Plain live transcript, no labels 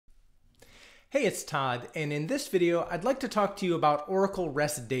Hey, it's Todd, and in this video, I'd like to talk to you about Oracle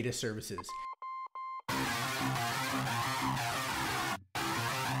REST data services.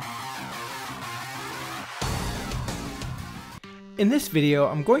 In this video,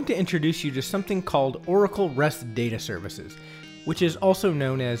 I'm going to introduce you to something called Oracle REST data services, which is also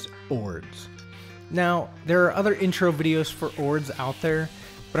known as ORDS. Now, there are other intro videos for ORDS out there,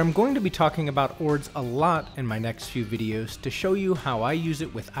 but I'm going to be talking about ORDS a lot in my next few videos to show you how I use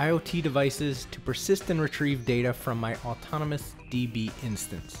it with IoT devices to persist and retrieve data from my Autonomous DB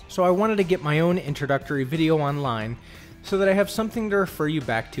instance. So I wanted to get my own introductory video online so that I have something to refer you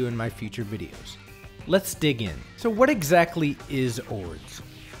back to in my future videos. Let's dig in. So what exactly is ORDS?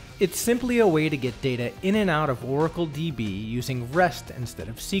 It's simply a way to get data in and out of Oracle DB using REST instead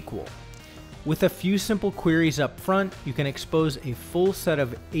of SQL. With a few simple queries up front, you can expose a full set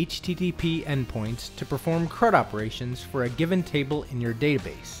of HTTP endpoints to perform CRUD operations for a given table in your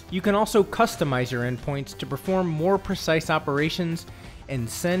database. You can also customize your endpoints to perform more precise operations and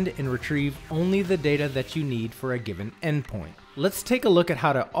send and retrieve only the data that you need for a given endpoint. Let's take a look at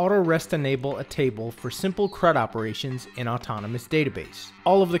how to auto-REST enable a table for simple CRUD operations in Autonomous Database.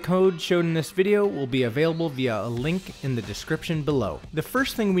 All of the code shown in this video will be available via a link in the description below. The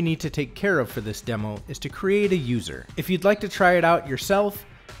first thing we need to take care of for this demo is to create a user. If you'd like to try it out yourself,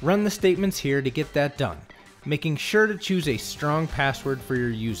 run the statements here to get that done, making sure to choose a strong password for your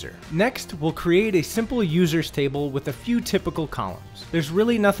user. Next, we'll create a simple users table with a few typical columns. There's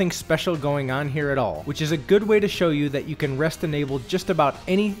really nothing special going on here at all, which is a good way to show you that you can REST enable just about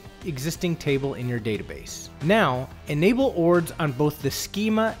any existing table in your database. Now, enable ORDS on both the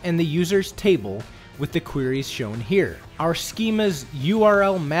schema and the users table with the queries shown here. Our schema's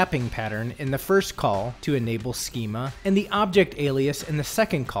URL mapping pattern in the first call to enable schema and the object alias in the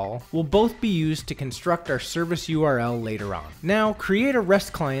second call will both be used to construct our service URL later on. Now create a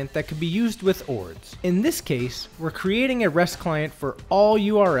REST client that can be used with ORDS. In this case, we're creating a REST client for all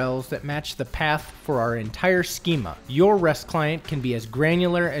URLs that match the path for our entire schema. Your REST client can be as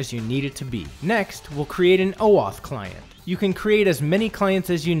granular as you need it to be. Next, we'll create an OAuth client. You can create as many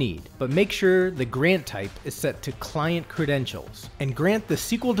clients as you need, but make sure the grant type is set to client credentials, and grant the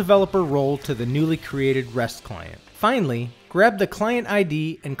SQL developer role to the newly created REST client. Finally, grab the client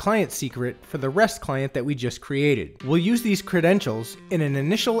ID and client secret for the REST client that we just created. We'll use these credentials in an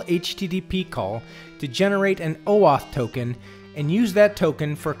initial HTTP call to generate an OAuth token and use that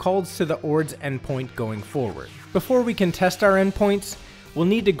token for calls to the ORDS endpoint going forward. Before we can test our endpoints, we'll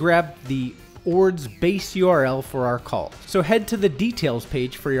need to grab the ORDS base URL for our call. So head to the details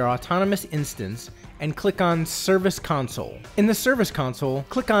page for your Autonomous instance and click on Service Console. In the Service Console,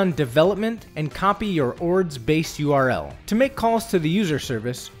 click on Development and copy your ORDS base URL. To make calls to the user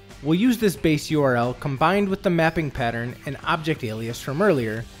service, we'll use this base URL combined with the mapping pattern and object alias from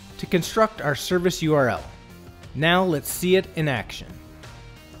earlier to construct our service URL. Now let's see it in action.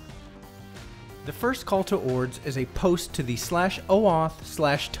 The first call to ORDS is a post to the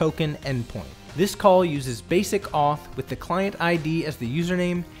 /OAuth/token endpoint. This call uses basic auth with the client ID as the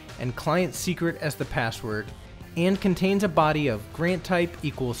username and client secret as the password, and contains a body of grant type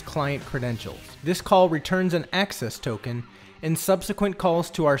equals client credentials. This call returns an access token, and subsequent calls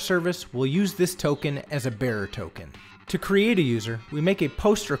to our service will use this token as a bearer token. To create a user, we make a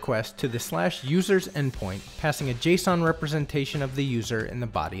post request to the /users endpoint, passing a JSON representation of the user in the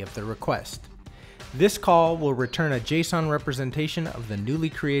body of the request. This call will return a JSON representation of the newly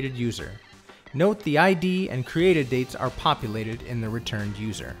created user. Note the ID and created dates are populated in the returned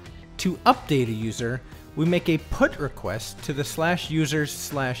user. To update a user, we make a put request to the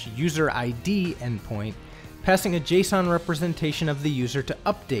 /users/user_ID endpoint, passing a JSON representation of the user to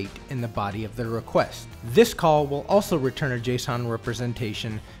update in the body of the request. This call will also return a JSON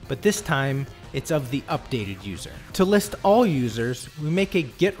representation, but this time it's of the updated user. To list all users, we make a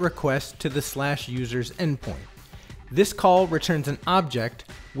GET request to the /users endpoint. This call returns an object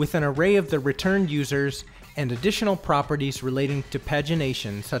with an array of the returned users and additional properties relating to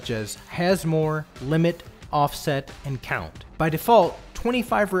pagination such as has more, limit, offset, and count. By default,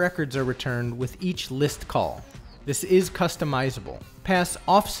 25 records are returned with each list call. This is customizable. Pass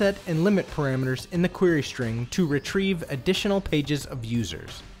offset and limit parameters in the query string to retrieve additional pages of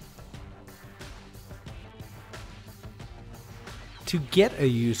users. To get a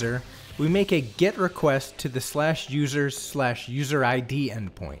user, we make a GET request to the /users/user_ID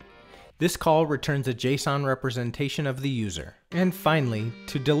endpoint. This call returns a JSON representation of the user. And finally,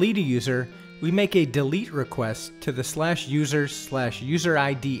 to delete a user, we make a delete request to the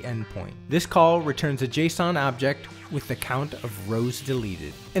 /users/userid endpoint. This call returns a JSON object with the count of rows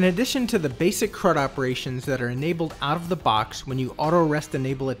deleted. In addition to the basic CRUD operations that are enabled out of the box when you auto-rest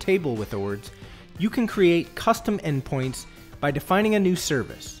enable a table with ORDS, you can create custom endpoints by defining a new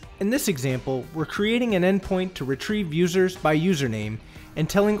service. In this example, we're creating an endpoint to retrieve users by username and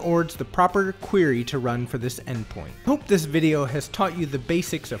telling ORDS the proper query to run for this endpoint. I hope this video has taught you the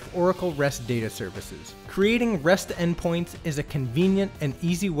basics of Oracle REST data services. Creating REST endpoints is a convenient and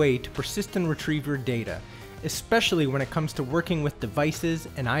easy way to persist and retrieve your data, especially when it comes to working with devices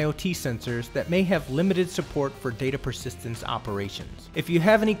and IoT sensors that may have limited support for data persistence operations. If you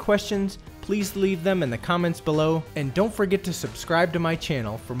have any questions, please leave them in the comments below, and don't forget to subscribe to my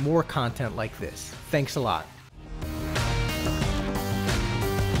channel for more content like this. Thanks a lot.